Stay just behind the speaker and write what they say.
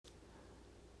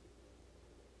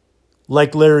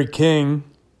Like Larry King,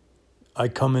 I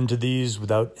come into these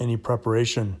without any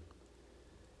preparation.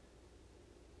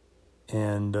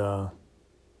 And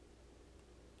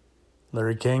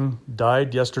Larry King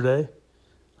died yesterday,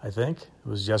 I think. It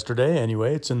was yesterday.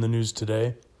 Anyway, it's in the news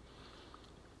today.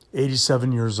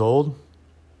 87 years old.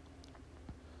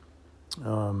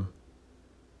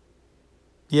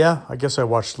 Yeah, I guess I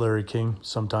watched Larry King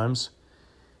sometimes.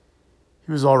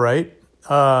 He was all right.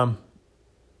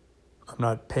 I'm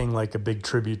not paying like a big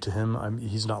tribute to him.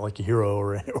 He's not like a hero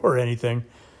or anything.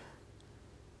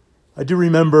 I do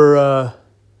remember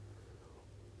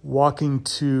walking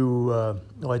to,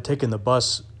 I'd taken the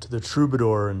bus to the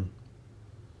Troubadour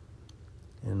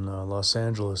in Los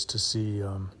Angeles to see,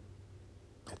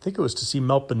 I think it was to see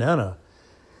Melt Banana.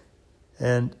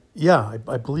 And yeah,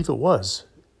 I believe it was.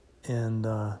 And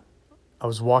I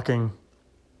was walking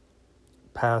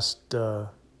past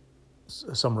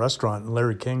some restaurant, and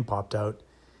Larry King popped out,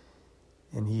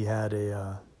 and he had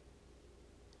a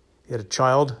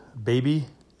child, baby,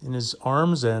 in his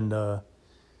arms, and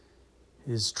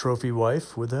his trophy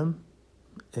wife with him,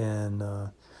 and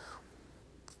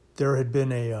there had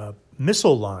been a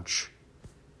missile launch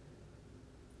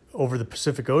over the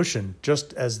Pacific Ocean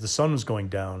just as the sun was going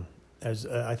down. As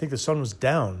I think the sun was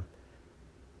down,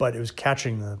 but it was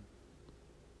catching the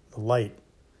light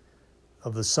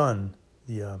of the sun,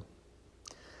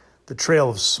 the trail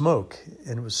of smoke,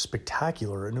 and it was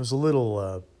spectacular, and it was a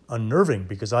little unnerving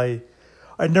because I'd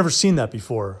never seen that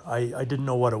before. I didn't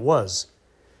know what it was.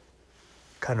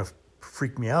 Kind of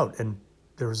freaked me out, and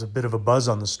there was a bit of a buzz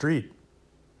on the street.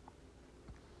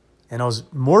 And I was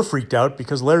more freaked out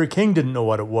because Larry King didn't know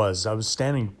what it was. I was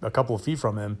standing a couple of feet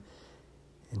from him,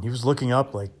 and he was looking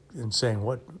up and saying,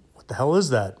 what the hell is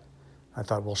that? I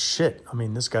thought, well, shit. I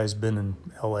mean, this guy's been in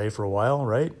L.A. for a while,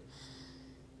 right?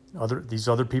 These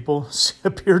other people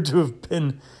appeared to have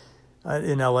been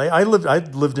in L.A.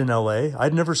 I'd lived in L.A.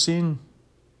 I'd never seen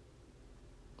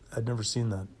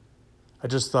that. I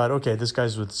just thought, okay, this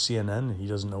guy's with CNN and he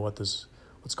doesn't know what's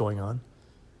going on.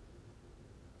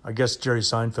 I guess Jerry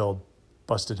Seinfeld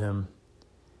busted him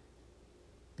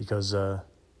because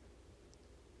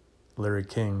Larry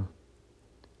King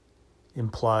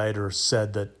implied or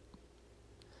said that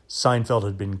Seinfeld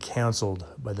had been canceled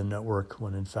by the network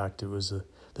when in fact it was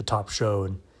the top show,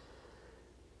 and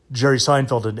Jerry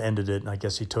Seinfeld had ended it, and I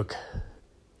guess he took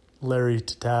Larry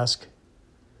to task,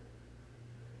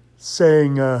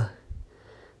 saying, you're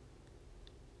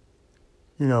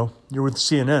with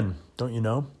CNN, don't you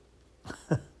know?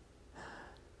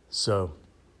 So,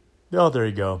 there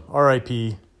you go.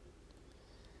 R.I.P.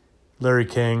 Larry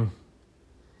King.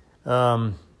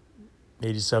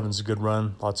 87's a good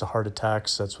run. Lots of heart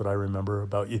attacks. That's what I remember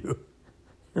about you.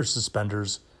 Your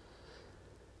suspenders.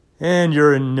 And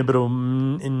your inimitable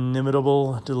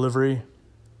delivery.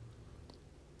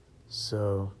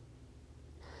 So,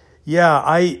 yeah,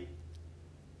 I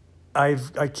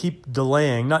keep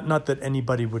delaying. Not that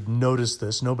anybody would notice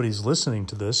this. Nobody's listening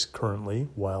to this currently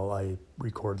while I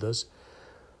record this.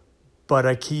 But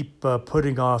I keep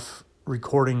putting off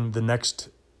recording the next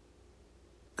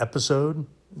episode.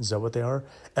 Is that what they are?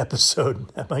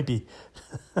 Episode. That might be.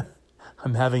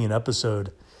 I'm having an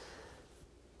episode.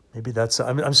 Maybe that's.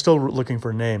 I'm still looking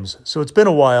for names. So it's been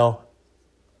a while.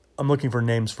 I'm looking for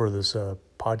names for this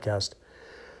podcast.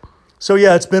 So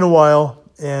yeah, it's been a while,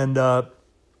 and a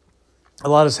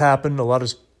lot has happened. A lot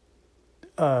has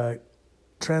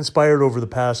transpired over the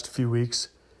past few weeks.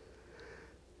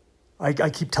 I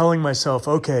keep telling myself,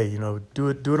 okay, do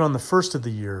it on the first of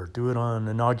the year, do it on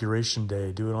Inauguration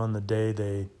Day, do it on the day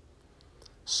they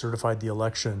certified the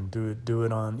election, do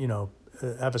it on,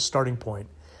 have a starting point.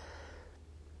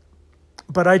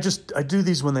 But I do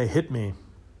these when they hit me.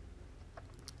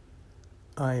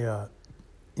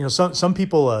 Some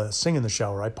people sing in the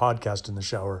shower. I podcast in the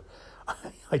shower.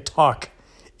 I talk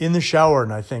in the shower,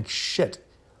 and I think, shit,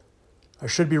 I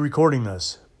should be recording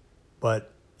this,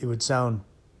 but it would sound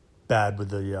bad with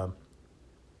the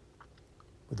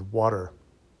water.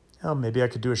 Maybe I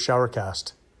could do a shower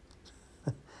cast,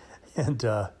 and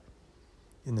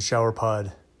in the shower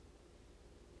pod.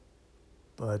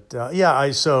 But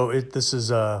this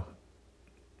is a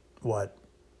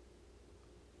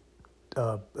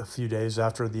few days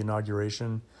after the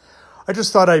inauguration. I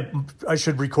just thought I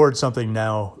should record something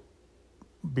now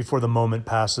before the moment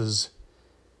passes.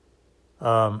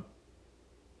 None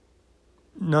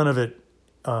of it.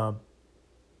 I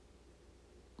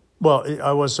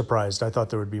was surprised. I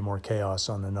thought there would be more chaos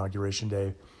on Inauguration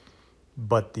Day,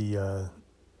 but the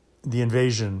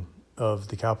invasion of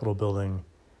the Capitol building.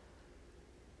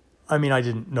 I mean, I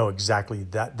didn't know exactly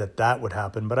that would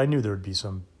happen, but I knew there would be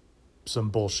some some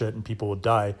bullshit and people would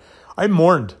die. I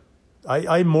mourned.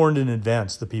 I mourned in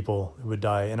advance the people who would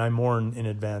die, and I mourn in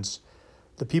advance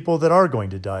the people that are going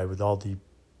to die with all the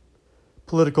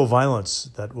political violence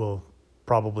that will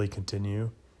probably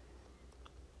continue.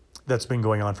 That's been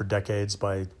going on for decades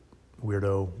by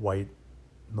weirdo white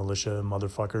militia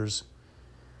motherfuckers.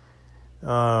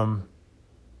 Yeah,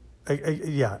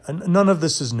 none of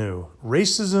this is new.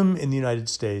 Racism in the United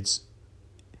States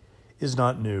is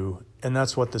not new, and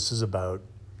that's what this is about.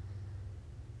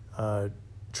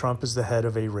 Trump is the head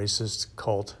of a racist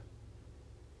cult.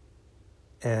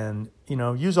 And,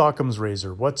 use Occam's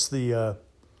razor. What's the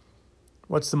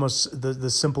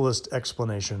simplest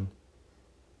explanation?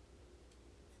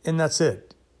 And that's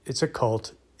it. It's a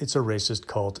cult. It's a racist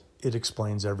cult. It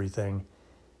explains everything.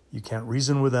 You can't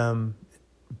reason with them.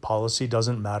 Policy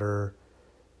doesn't matter.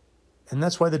 And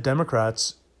that's why the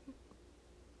Democrats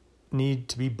need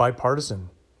to be bipartisan.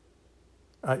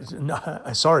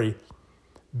 Sorry,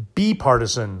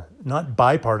 bipartisan, not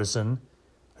bipartisan.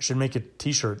 I should make a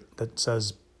t-shirt that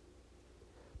says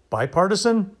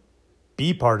bipartisan,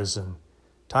 bipartisan.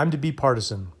 Time to be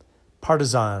partisan.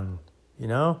 Partisan,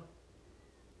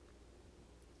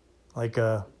 Like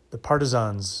the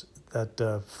partisans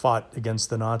that fought against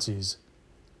the Nazis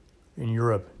in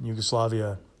Europe,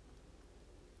 Yugoslavia.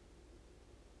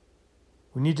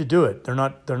 We need to do it. They're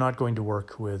not going to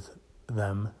work with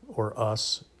them or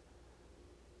us.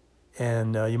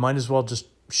 And you might as well just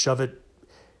shove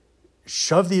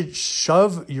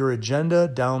your agenda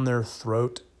down their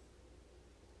throat.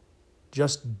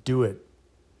 Just do it.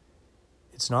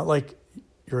 It's not like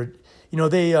they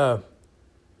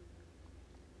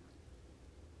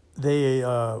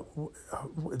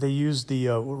use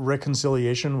the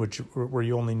reconciliation, where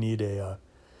you only need a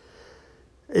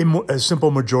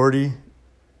simple majority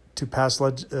to pass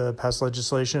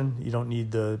legislation. You don't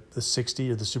need the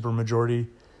 60 or the supermajority.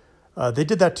 They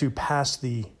did that to pass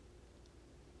the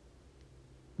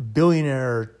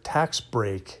billionaire tax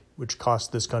break, which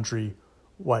cost this country,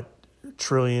 $1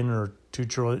 trillion or $2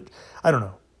 trillion? I don't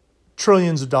know.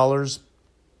 Trillions of dollars.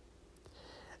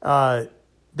 They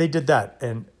did that.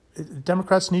 And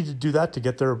Democrats need to do that to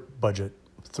get their budget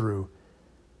through.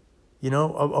 It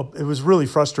was really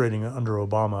frustrating under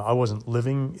Obama. I wasn't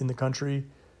living in the country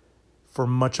for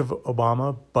much of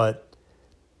Obama,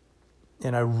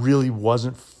 and I really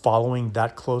wasn't following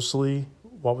that closely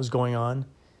what was going on.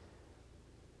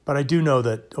 But I do know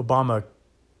that Obama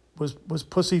was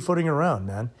pussyfooting around,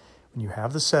 man. When you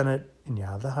have the Senate and you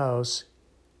have the House,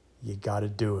 you got to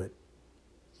do it.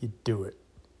 You do it.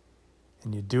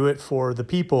 And you do it for the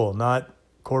people, not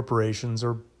corporations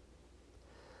or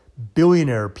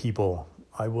billionaire people.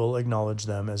 I will acknowledge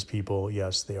them as people.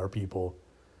 Yes, they are people.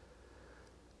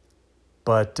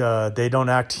 But they don't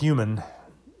act human.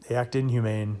 They act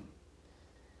inhumane.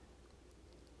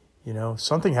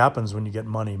 Something happens when you get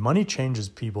money. Money changes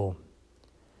people.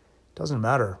 Doesn't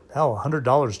matter. Hell,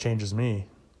 $100 changes me.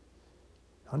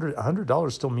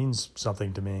 $100 still means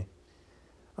something to me.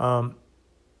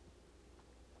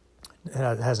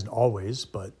 It hasn't always,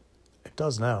 but it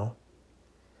does now.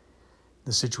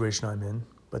 The situation I'm in.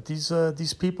 But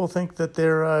these people think that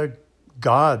they're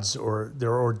gods, or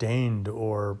they're ordained,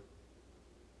 or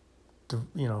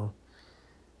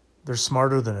they're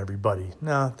smarter than everybody.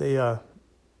 No, they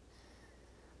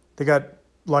got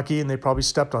lucky and they probably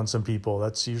stepped on some people.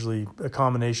 That's usually a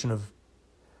combination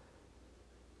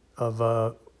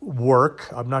of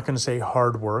work. I'm not going to say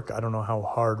hard work. I don't know how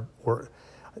hard work.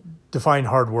 Define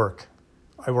hard work.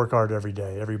 I work hard every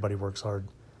day. Everybody works hard.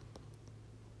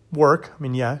 Work. I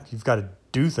mean, yeah, you've got to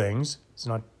do things. It's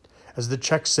not, as the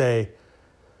Czechs say,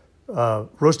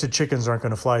 roasted chickens aren't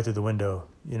going to fly through the window.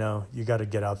 You got to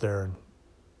get out there and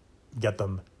get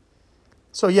them.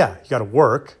 So yeah, you got to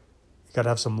work. You got to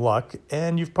have some luck,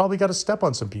 and you've probably got to step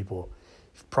on some people.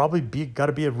 You've probably got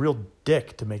to be a real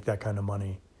dick to make that kind of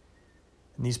money.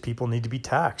 And these people need to be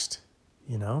taxed.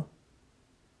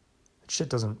 Shit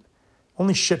doesn't.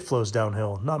 Only shit flows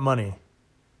downhill, not money.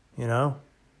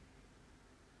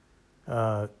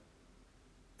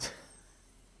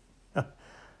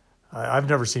 I've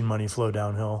never seen money flow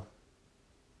downhill.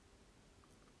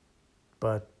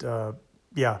 But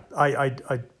yeah,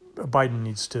 Biden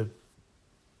needs to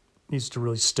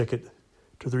really stick it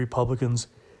to the Republicans.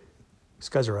 These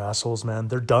guys are assholes, man.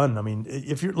 They're done. I mean,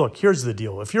 here's the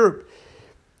deal. If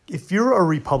you're a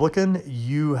Republican,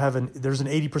 there's an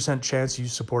 80% chance you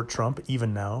support Trump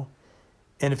even now.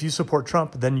 And if you support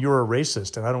Trump, then you're a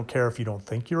racist. And I don't care if you don't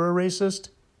think you're a racist.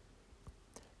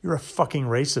 You're a fucking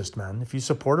racist, man. If you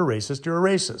support a racist, you're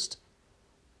a racist.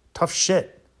 Tough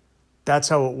shit. That's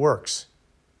how it works.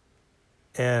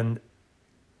 And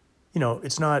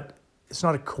it's not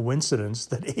a coincidence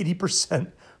that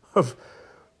 80% of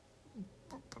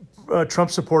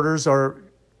Trump supporters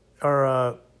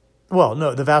no,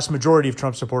 the vast majority of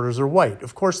Trump supporters are white.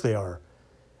 Of course they are.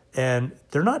 And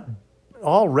they're not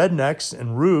all rednecks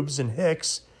and rubes and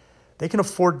hicks. They can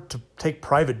afford to take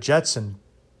private jets and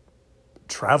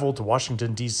travel to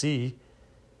Washington, D.C.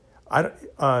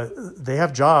 They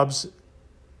have jobs.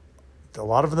 A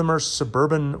lot of them are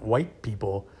suburban white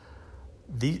people.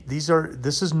 This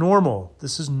is normal.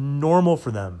 This is normal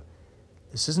for them.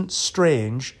 This isn't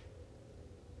strange.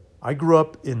 I grew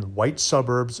up in white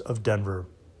suburbs of Denver.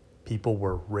 People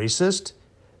were racist.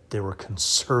 They were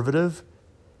conservative.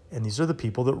 And these are the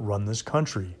people that run this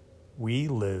country. We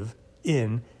live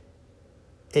in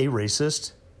a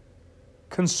racist,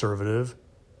 conservative,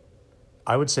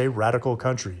 I would say radical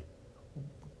country.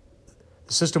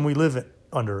 The system we live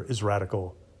under is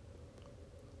radical.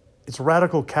 It's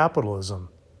radical capitalism.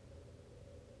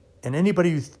 And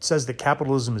anybody who says that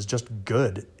capitalism is just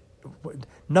good,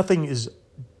 nothing is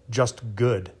just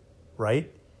good, right?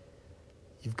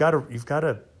 You've got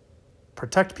to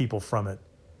protect people from it.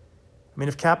 I mean,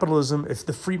 if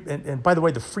the free, and by the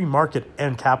way, the free market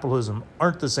and capitalism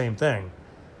aren't the same thing.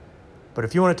 But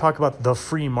if you want to talk about the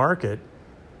free market,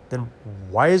 then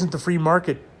why isn't the free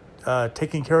market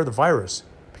taking care of the virus?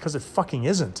 Because it fucking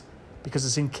isn't. Because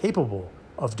it's incapable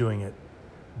of doing it.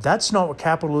 That's not what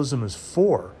capitalism is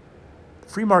for. The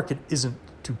free market isn't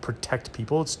to protect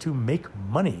people, it's to make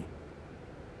money.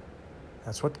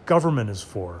 That's what government is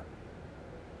for.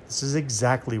 This is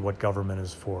exactly what government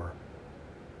is for.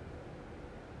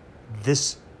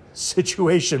 This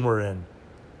situation we're in.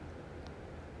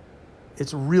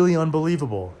 It's really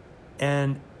unbelievable.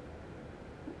 And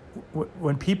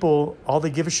when people, all they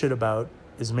give a shit about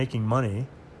is making money.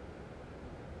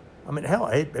 I mean, hell,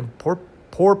 and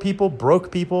poor people,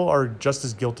 broke people are just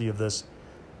as guilty of this.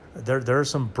 There are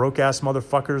some broke-ass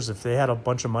motherfuckers. If they had a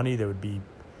bunch of money, they would be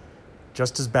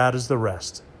just as bad as the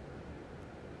rest.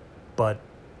 But,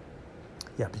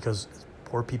 yeah, because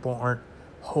poor people aren't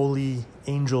holy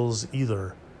angels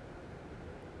either.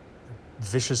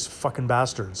 Vicious fucking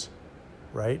bastards,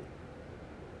 right?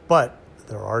 But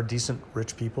there are decent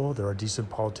rich people. There are decent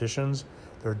politicians.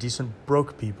 There are decent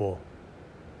broke people.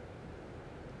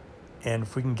 And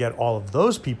if we can get all of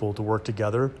those people to work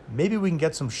together, maybe we can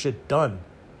get some shit done,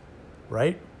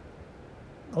 right?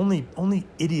 Only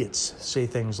idiots say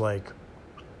things like,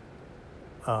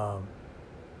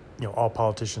 all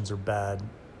politicians are bad,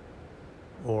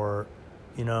 or,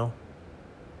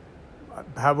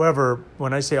 However,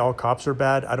 when I say all cops are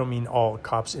bad, I don't mean all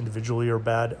cops individually are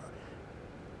bad.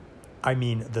 I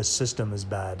mean the system is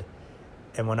bad.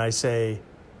 And when I say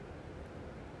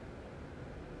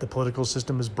the political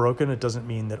system is broken, it doesn't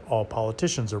mean that all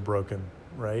politicians are broken,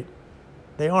 right?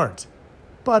 They aren't.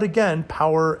 But again,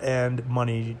 power and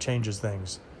money changes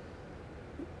things.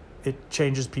 It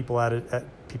changes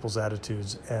people's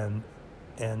attitudes, and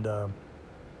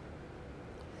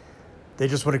they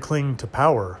just want to cling to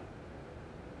power.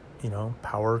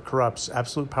 Power corrupts.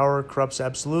 Absolute power corrupts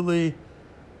absolutely,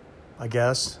 I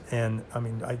guess. And I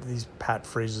mean, these pat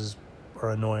phrases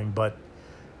are annoying, but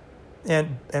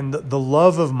and the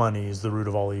love of money is the root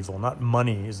of all evil. Not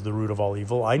money is the root of all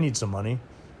evil. I need some money.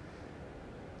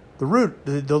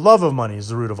 The love of money is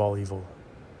the root of all evil.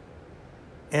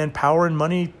 And power and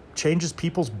money changes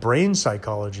people's brain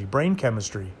psychology, brain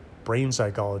chemistry, brain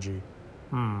psychology.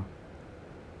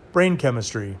 Brain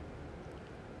chemistry.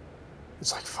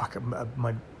 It's like, fuck,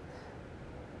 my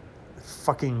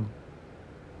fucking,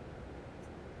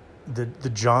 the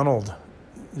Jonald,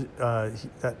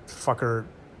 that fucker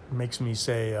makes me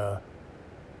say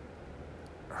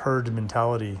herd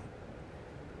mentality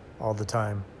all the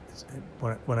time.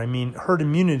 When I mean herd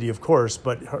immunity, of course,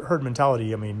 but herd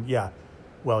mentality, I mean, yeah.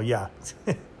 Well, yeah.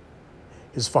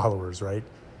 His followers, right?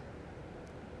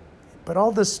 But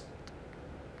all this,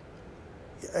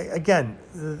 again,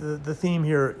 the theme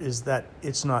here is that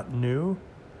it's not new.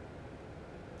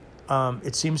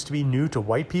 It seems to be new to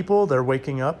white people. They're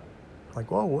waking up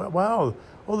like, oh, wow.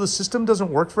 Oh, the system doesn't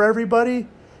work for everybody?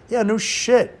 Yeah, no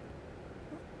shit.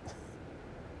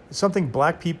 It's something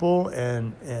black people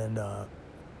and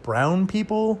brown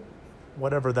people,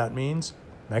 whatever that means.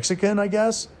 Mexican, I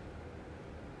guess.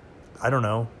 I don't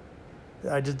know.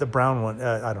 I did the brown one.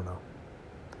 I don't know.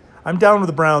 I'm down with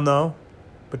the brown, though.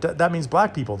 But that means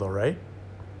black people, though, right?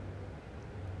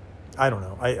 I don't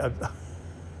know. I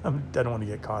don't want to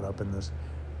get caught up in this.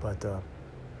 But,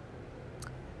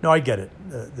 no, I get it.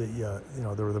 There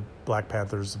were the Black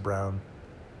Panthers, the Brown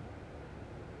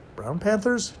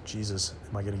Panthers? Jesus,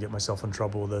 am I going to get myself in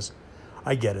trouble with this?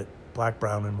 I get it. Black,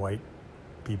 brown, and white.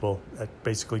 people. That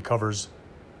basically covers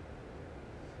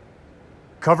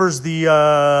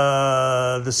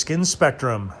the skin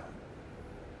spectrum,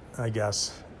 I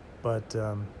guess. But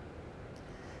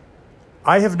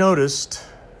I have noticed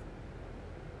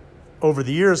over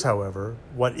the years, however,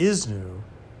 what is new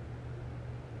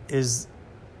is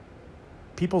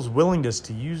people's willingness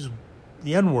to use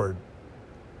the N-word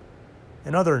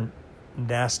and other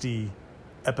nasty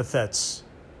epithets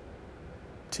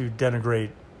to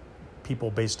denigrate people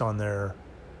based on their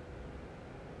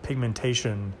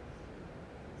pigmentation.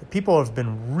 People have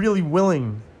been really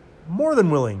willing, more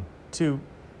than willing, to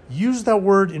use that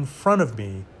word in front of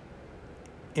me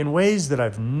in ways that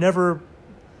I've never,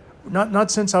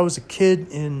 not since I was a kid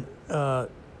in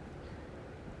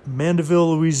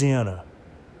Mandeville, Louisiana,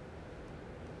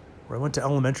 where I went to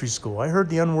elementary school. I heard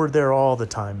the N-word there all the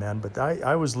time, man, but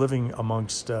I was living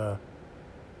amongst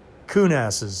coon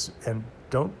asses. And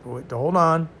hold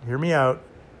on, hear me out.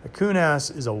 A coon ass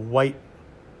is a white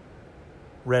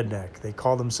redneck. They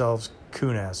call themselves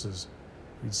coon asses.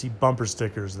 You'd see bumper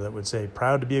stickers that would say,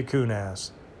 "Proud to be a coon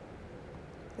ass."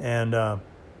 And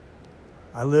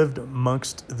I lived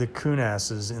amongst the coon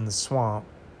asses in the swamp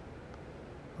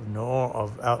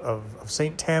of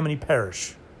St. Tammany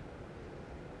Parish.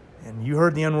 And you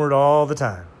heard the N-word all the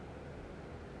time.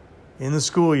 In the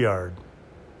schoolyard.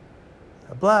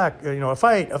 A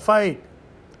fight,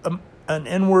 an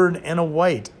N-word and a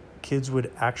white. Kids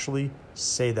would actually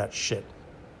say that shit.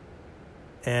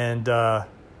 And,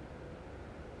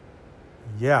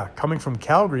 coming from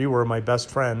Calgary, where my best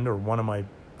friend, or one of my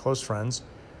close friends,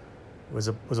 was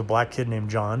a black kid named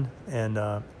John,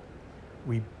 and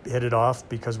we hit it off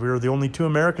because we were the only two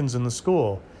Americans in the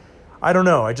school. I don't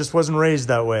know. I just wasn't raised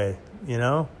that way, you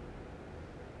know?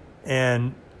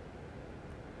 And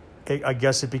I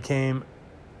guess it became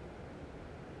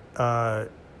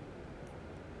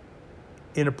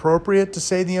inappropriate to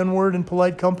say the N-word in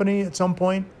polite company at some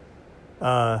point.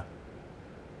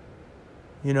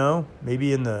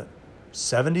 Maybe in the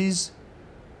 70s.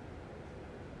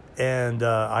 And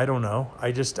I don't know.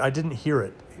 I didn't hear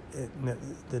it.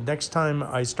 The next time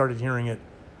I started hearing it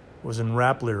was in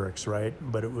rap lyrics, right?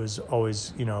 But it was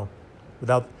always,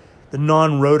 without the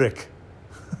non-rhotic,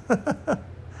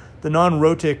 the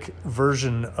non-rhotic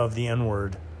version of the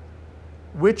N-word,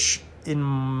 which in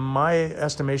my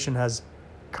estimation has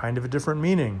kind of a different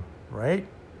meaning, right?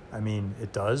 I mean,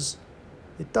 it does.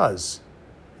 It does.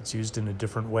 It's used in a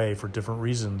different way for different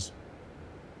reasons.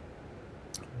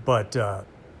 But,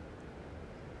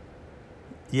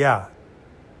 yeah.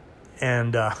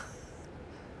 And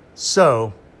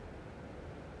so,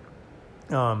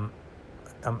 I'm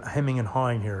hemming and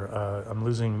hawing here. I'm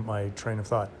losing my train of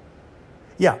thought.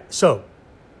 Yeah, so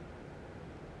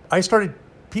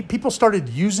people started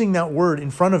using that word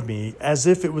in front of me as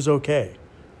if it was okay.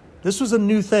 This was a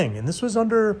new thing, and this was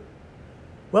it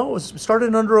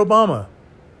started under Obama.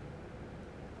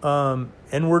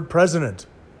 N-word president.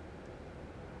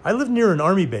 I lived near an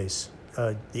army base,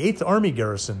 the 8th Army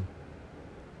Garrison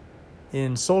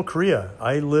in Seoul, Korea.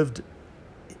 I lived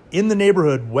in the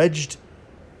neighborhood, wedged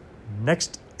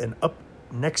next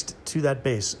to that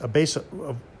base, a base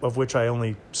of which I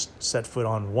only set foot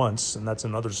on once, and that's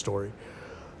another story.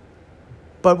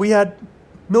 But we had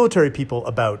military people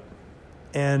about,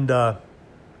 and I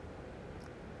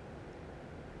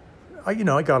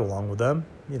got along with them.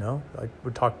 I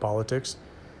would talk politics.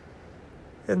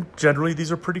 And generally,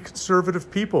 these are pretty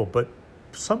conservative people, but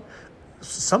some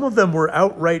of them were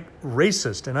outright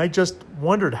racist, and I just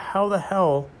wondered how the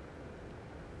hell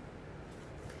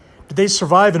did they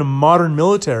survive in a modern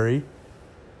military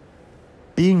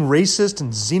being racist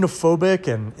and xenophobic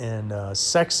and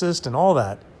sexist and all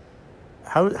that.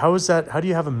 How is that? How do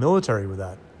you have a military with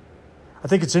that? I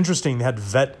think it's interesting they had to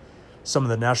vet some of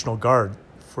the National Guard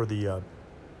for the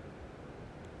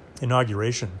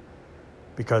inauguration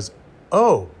because,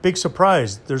 big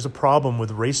surprise, there's a problem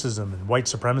with racism and white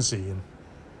supremacy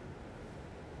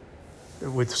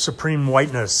and with supreme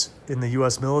whiteness in the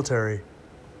U.S. military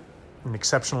and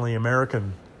exceptionally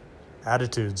American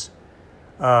attitudes.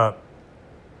 So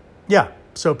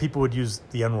people would use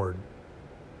the N-word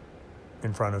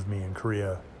in front of me in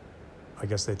Korea. I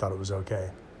guess they thought it was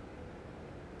okay.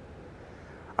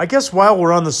 I guess while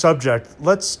we're on the subject,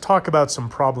 let's talk about some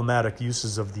problematic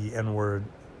uses of the N-word.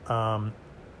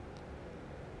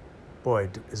 Boy,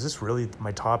 is this really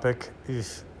my topic?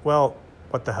 Well,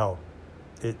 what the hell?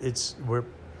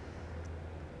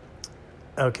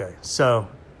 Okay, so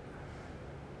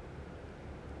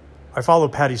I follow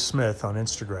Patty Smith on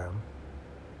Instagram.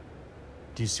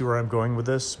 Do you see where I'm going with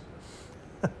this?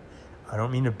 I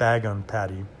don't mean to bag on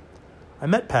Patty. I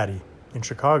met Patty in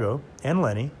Chicago, and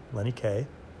Lenny Kaye.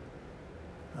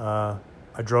 I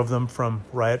drove them from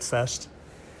Riot Fest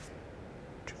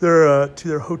to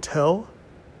their hotel,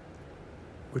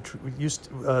 which we used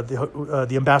to,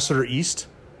 the Ambassador East,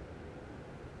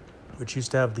 which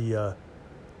used to have the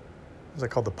what's that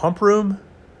called, the Pump Room?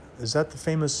 Is that the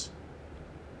famous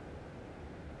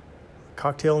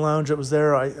cocktail lounge that was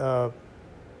there?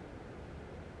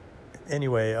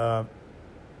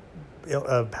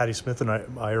 Patti Smith and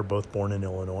I are both born in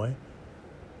Illinois.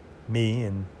 Me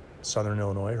in Southern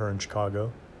Illinois, her in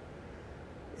Chicago.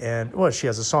 And, well, she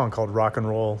has a song called Rock and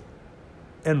Roll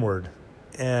N-Word.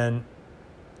 And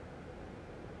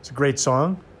it's a great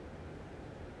song.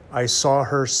 I saw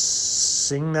her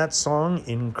sing that song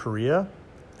in Korea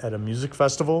at a music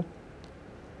festival.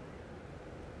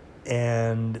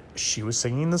 And she was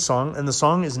singing the song. And the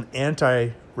song is an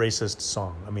anti-racist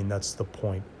song. I mean, that's the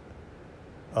point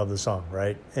of the song,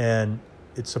 right? And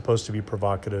it's supposed to be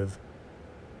provocative.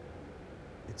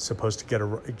 It's supposed to get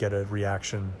a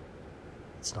reaction.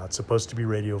 It's not supposed to be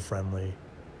radio friendly.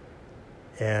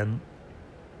 And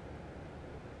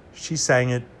she sang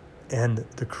it, and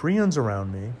the Koreans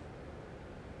around me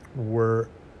were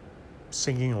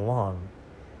singing along.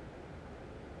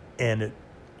 And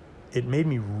it made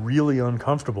me really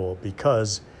uncomfortable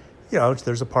because,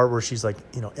 there's a part where she's like,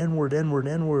 N-word, N-word,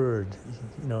 N-word.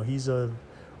 He's a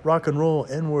rock and roll,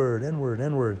 N-word, N-word,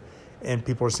 N-word. And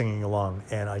people are singing along.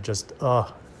 And I just,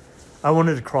 I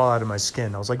wanted to crawl out of my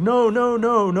skin. I was like, no.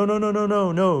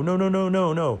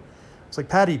 It's like,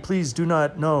 Patty, please do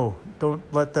not, no. Don't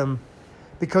let them.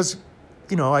 Because,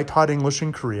 I taught English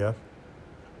in Korea.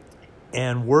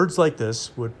 And words like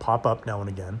this would pop up now and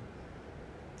again.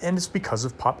 And it's because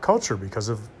of pop culture, because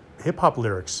of hip-hop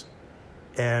lyrics.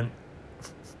 And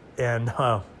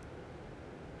I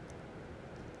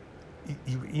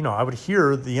would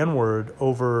hear the N-word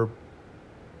over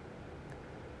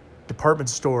department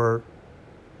store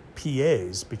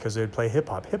PAs because they'd play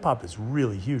hip-hop. Hip-hop is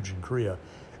really huge in Korea.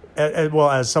 Well,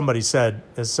 as somebody said,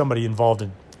 as somebody involved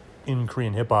in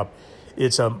Korean hip-hop,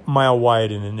 it's a mile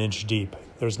wide and an inch deep.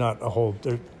 There's not a whole...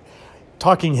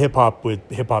 Talking hip-hop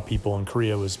with hip-hop people in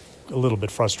Korea was a little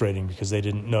bit frustrating because they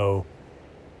didn't know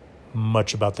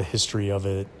much about the history of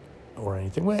it or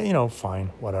anything. Well,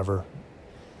 fine, whatever.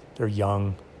 They're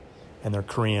young and they're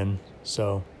Korean,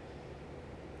 so...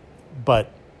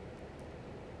 But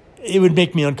it would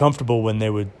make me uncomfortable when they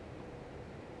would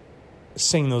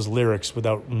sing those lyrics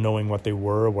without knowing what they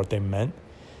were or what they meant.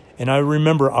 And I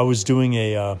remember I was doing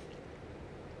a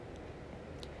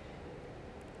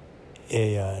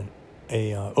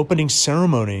opening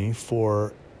ceremony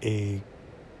for a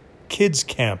kids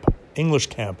camp, English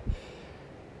camp.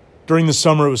 During the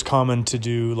summer, it was common to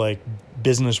do like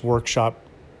business workshops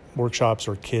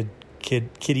or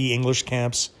kiddie English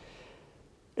camps,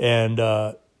 and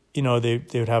they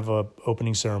would have a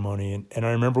opening ceremony. And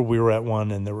I remember we were at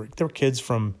one, and there were kids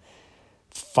from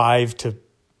 5 to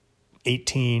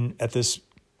 18 at this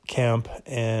camp,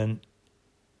 and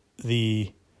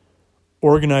the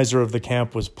organizer of the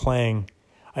camp was playing.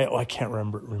 I can't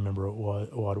remember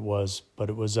what it was, but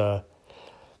it was an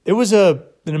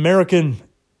American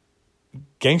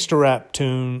gangster rap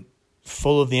tune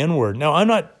full of the N-word. Now I'm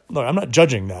not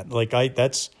judging that.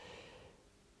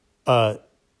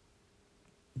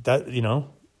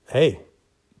 Hey,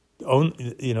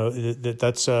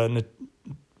 that's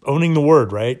owning the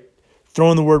word, right?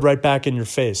 Throwing the word right back in your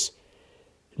face,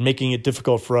 making it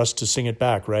difficult for us to sing it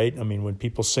back, right? I mean, when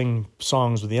people sing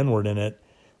songs with the N-word in it,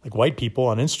 like white people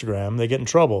on Instagram, they get in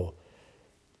trouble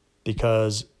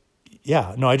because,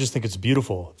 I just think it's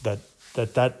beautiful that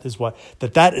is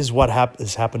what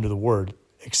has happened to the word.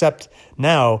 Except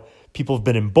now people have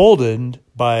been emboldened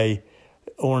by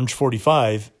Orange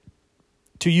 45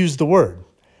 to use the word.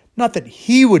 Not that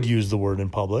he would use the word in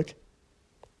public,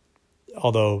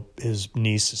 although his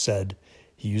niece said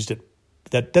he used it.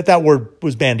 That word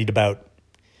was bandied about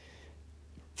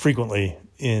frequently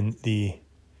in the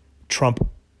Trump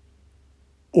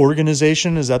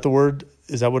organization. Is that the word?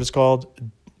 Is that what it's called?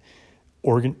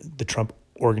 The Trump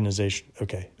organization.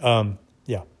 Okay.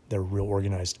 They're real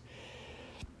organized.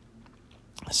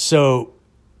 So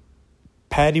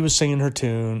Patty was singing her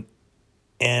tune,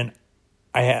 and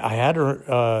I had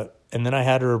her, and then I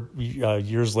had her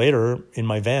years later in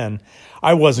my van.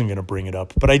 I wasn't going to bring it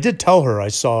up, but I did tell her I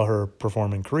saw her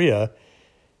perform in Korea,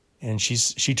 and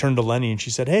she turned to Lenny and she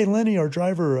said, "Hey, Lenny, our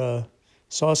driver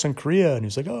saw us in Korea," and he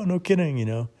was like, "Oh, no kidding,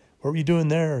 what were you doing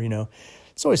there?"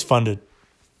 It's always fun to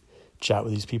chat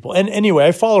with these people. And anyway,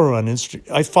 I follow her on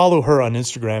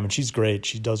Instagram, and she's great.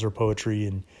 She does her poetry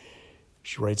and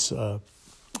she writes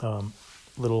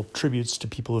little tributes to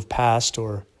people who've passed,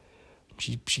 or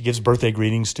she gives birthday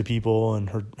greetings to people, and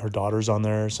her daughter's on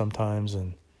there sometimes,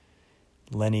 and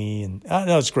Lenny, and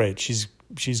no, it's great. She's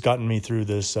gotten me through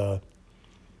this.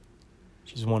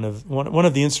 She's one of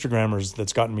the Instagrammers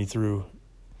that's gotten me through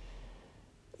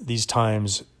these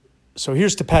times. So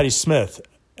here's to Patti Smith,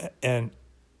 and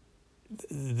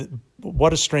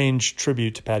what a strange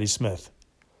tribute to Patti Smith.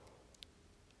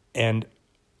 And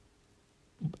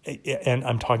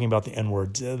I'm talking about the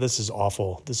N-word. This is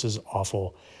awful. This is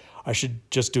awful. I should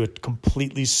just do a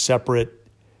completely separate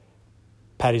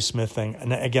Patti Smith thing.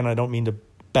 And again, I don't mean to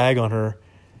bag on her,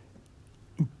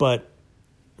 but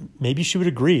maybe she would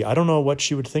agree. I don't know what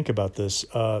she would think about this.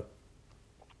 So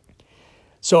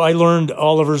I learned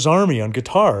Oliver's Army on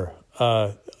guitar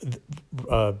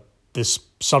this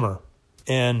summer,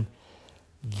 and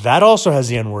that also has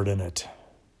the N-word in it.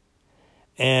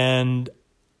 And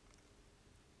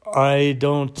I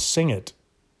don't sing it,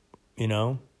 you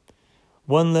know.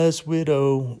 One less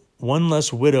widow, one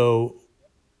less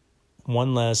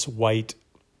white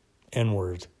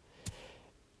N-word.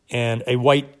 And a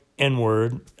white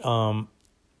N-word, I'm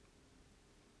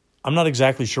not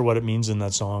exactly sure what it means in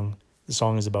that song. The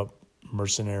song is about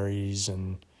mercenaries,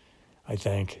 and I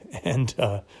think,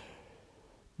 and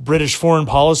British foreign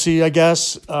policy, I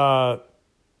guess.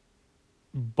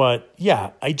 But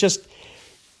yeah, I just...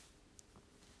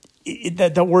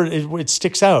 that word, it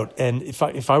sticks out, and if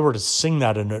I were to sing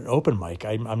that in an open mic,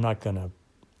 I'm not gonna.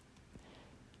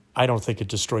 I don't think it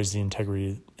destroys the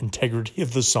integrity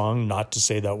of the song not to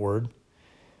say that word,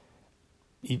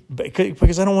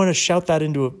 because I don't want to shout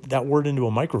that word into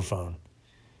a microphone,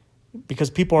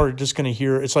 because people are just going to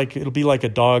hear. It's like it'll be like a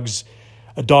dog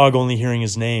only hearing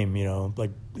his name,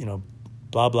 like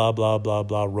blah blah blah blah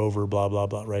blah Rover blah blah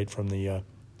blah, right from the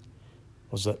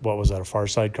what was that, a Far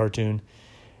Side cartoon.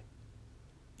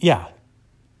 Yeah,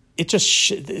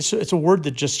 it's a word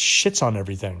that just shits on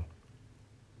everything,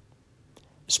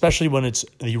 especially when it's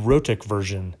the erotic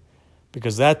version,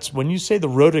 because that's when you say the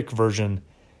erotic version,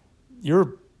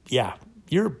 you're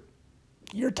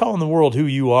telling the world who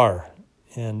you are.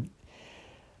 And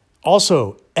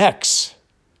also X,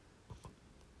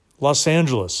 Los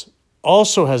Angeles,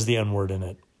 also has the N-word in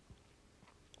it,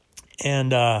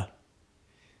 and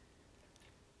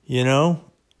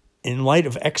in light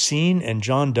of Exene and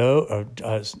John Doe,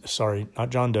 sorry,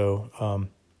 not John Doe.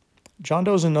 John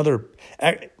Doe's another.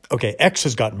 Okay, X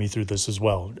has gotten me through this as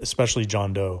well, especially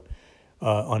John Doe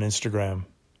on Instagram.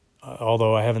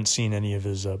 Although I haven't seen any of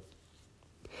his.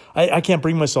 I can't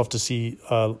bring myself to see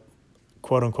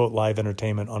quote unquote live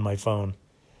entertainment on my phone.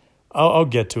 I'll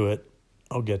get to it.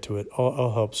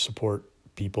 I'll help support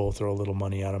people, throw a little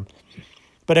money at them.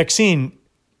 But Exene,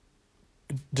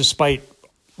 despite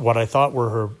what I thought were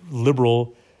her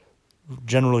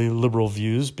generally liberal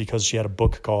views, because she had a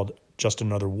book called Just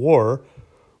Another War,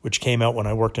 which came out when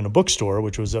I worked in a bookstore,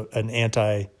 which was an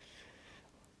anti-Iraq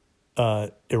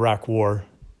war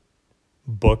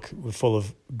book full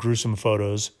of gruesome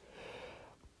photos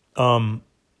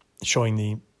showing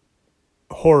the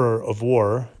horror of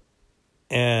war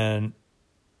and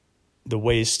the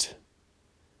waste.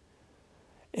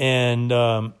 And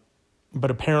but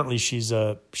apparently she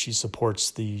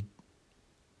supports the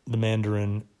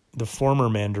Mandarin, the former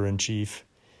Mandarin chief,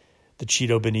 the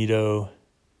Cheeto Benito,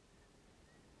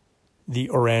 the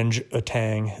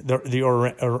orangutan, the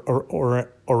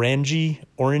orangutan.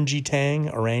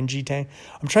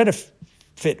 I'm trying to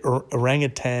fit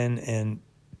orangutan and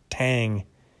tang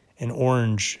and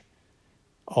orange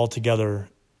all together.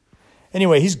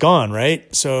 Anyway, he's gone,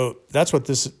 right? So that's what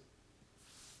this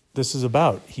is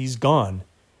about. He's gone.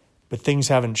 But things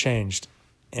haven't changed.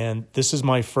 And this is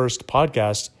my first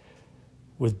podcast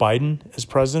with Biden as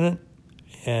president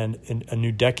and in a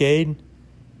new decade.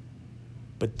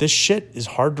 But this shit is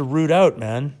hard to root out,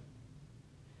 man.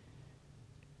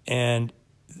 And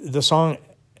the song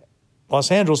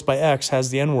Los Angeles by X has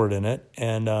the N-word in it.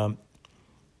 And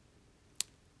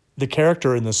the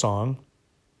character in the song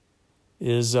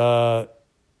is a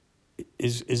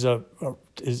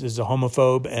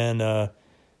homophobe and a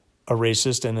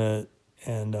racist and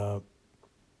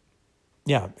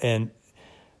and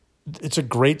it's a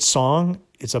great song.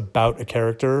 It's about a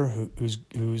character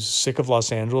who's sick of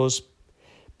Los Angeles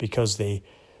because they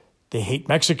hate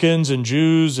Mexicans and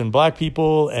Jews and black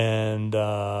people, and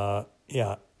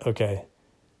okay,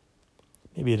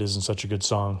 maybe it isn't such a good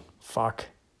song. Fuck,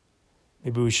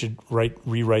 maybe we should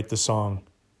rewrite the song.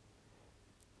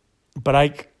 But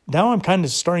I'm kind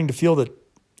of starting to feel that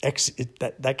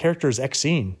that character is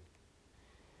Exene.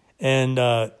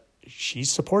 And she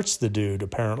supports the dude,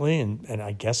 apparently, and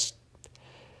I guess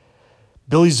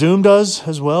Billy Zoom does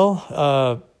as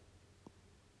well.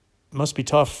 Must be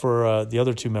tough for the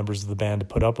other two members of the band to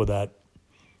put up with that.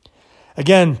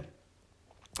 Again,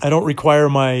 I don't require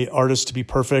my artists to be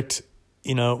perfect.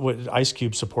 What Ice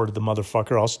Cube supported the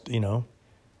motherfucker.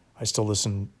 I still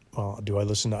listen. Well, do I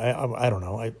listen to? I don't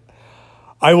know.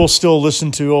 I will still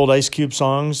listen to old Ice Cube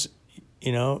songs.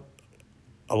 A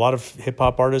lot of hip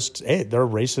hop artists. Hey, they're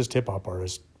racist hip hop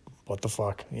artists. What the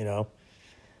fuck, and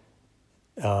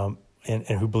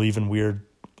who believe in weird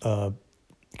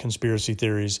conspiracy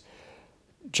theories,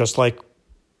 just like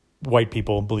white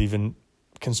people believe in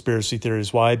conspiracy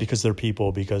theories. Why? Because they're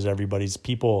people. Because everybody's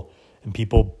people, and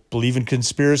people believe in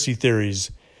conspiracy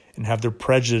theories and have their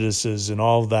prejudices and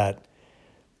all of that.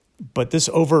 But this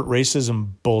overt racism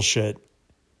bullshit.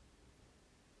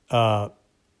 Enough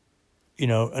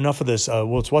of this.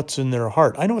 Well, it's what's in their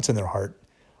heart. I know what's in their heart.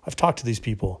 I've talked to these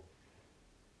people.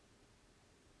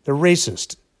 They're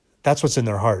racist. That's what's in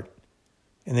their heart.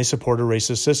 And they support a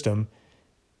racist system.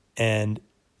 And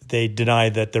they deny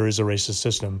that there is a racist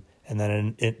system. And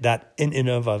then that in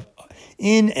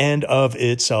and of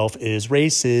itself is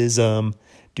racism.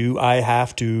 Do I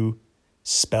have to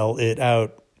spell it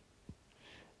out?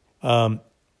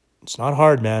 It's not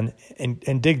hard, man.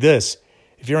 And dig this.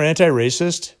 If you're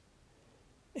anti-racist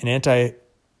and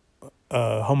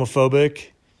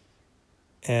anti-homophobic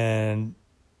and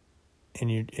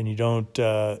you don't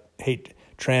hate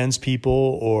trans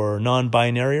people or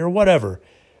non-binary or whatever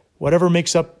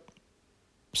makes up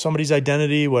somebody's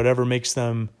identity, whatever gives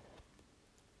them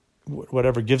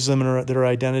their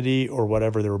identity, or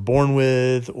whatever they were born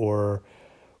with, or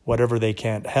whatever they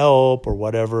can't help, or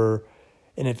whatever,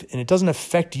 and it doesn't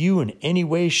affect you in any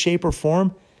way, shape, or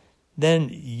form, then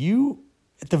you,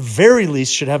 at the very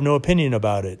least, should have no opinion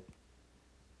about it.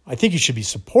 I think you should be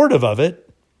supportive of it,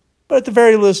 but at the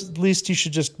very least, you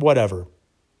should just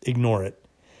ignore it.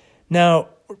 Now,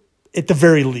 at the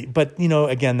very least, but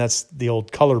again, that's the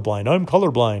old colorblind. I'm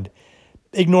colorblind.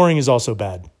 Ignoring is also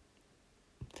bad,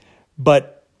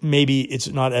 but maybe it's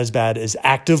not as bad as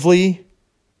actively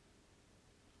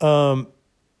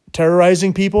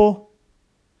terrorizing people.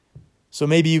 So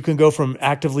maybe you can go from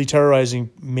actively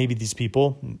terrorizing maybe these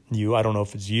people, I don't know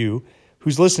if it's you,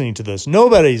 who's listening to this.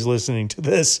 Nobody's listening to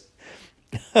this.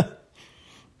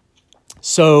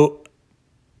 So,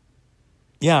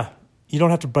 yeah, you don't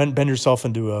have to bend yourself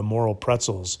into moral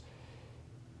pretzels.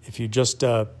 If you just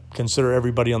consider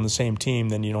everybody on the same team,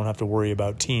 then you don't have to worry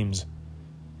about teams.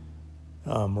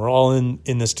 We're all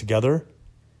in this together.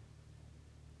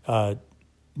 Don't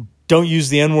use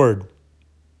the N-word.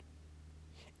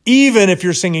 Even if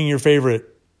you're singing your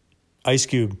favorite Ice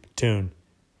Cube tune.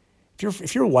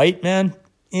 If you're white, man,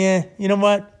 you know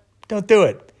what? Don't do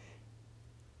it.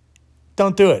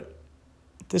 Don't do it.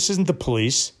 This isn't the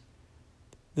police.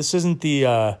 This isn't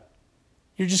the...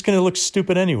 you're just going to look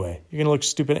stupid anyway. You're going to look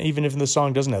stupid even if the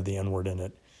song doesn't have the N-word in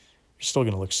it. You're still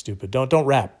going to look stupid. Don't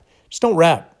rap. Just don't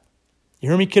rap. You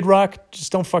hear me, Kid Rock?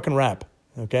 Just don't fucking rap,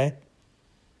 okay?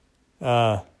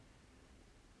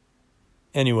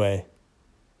 Anyway,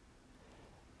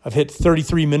 I've hit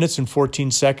 33 minutes and 14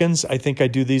 seconds. I think I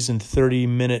do these in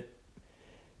 30-minute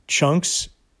chunks.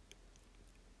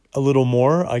 A little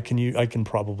more. I can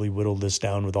probably whittle this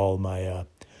down with all of my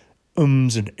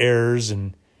ums and airs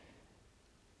and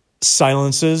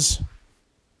silences.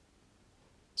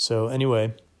 So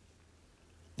anyway,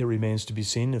 it remains to be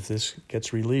seen if this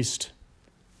gets released.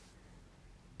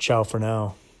 Ciao for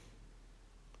now.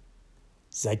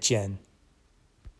 Zaijian.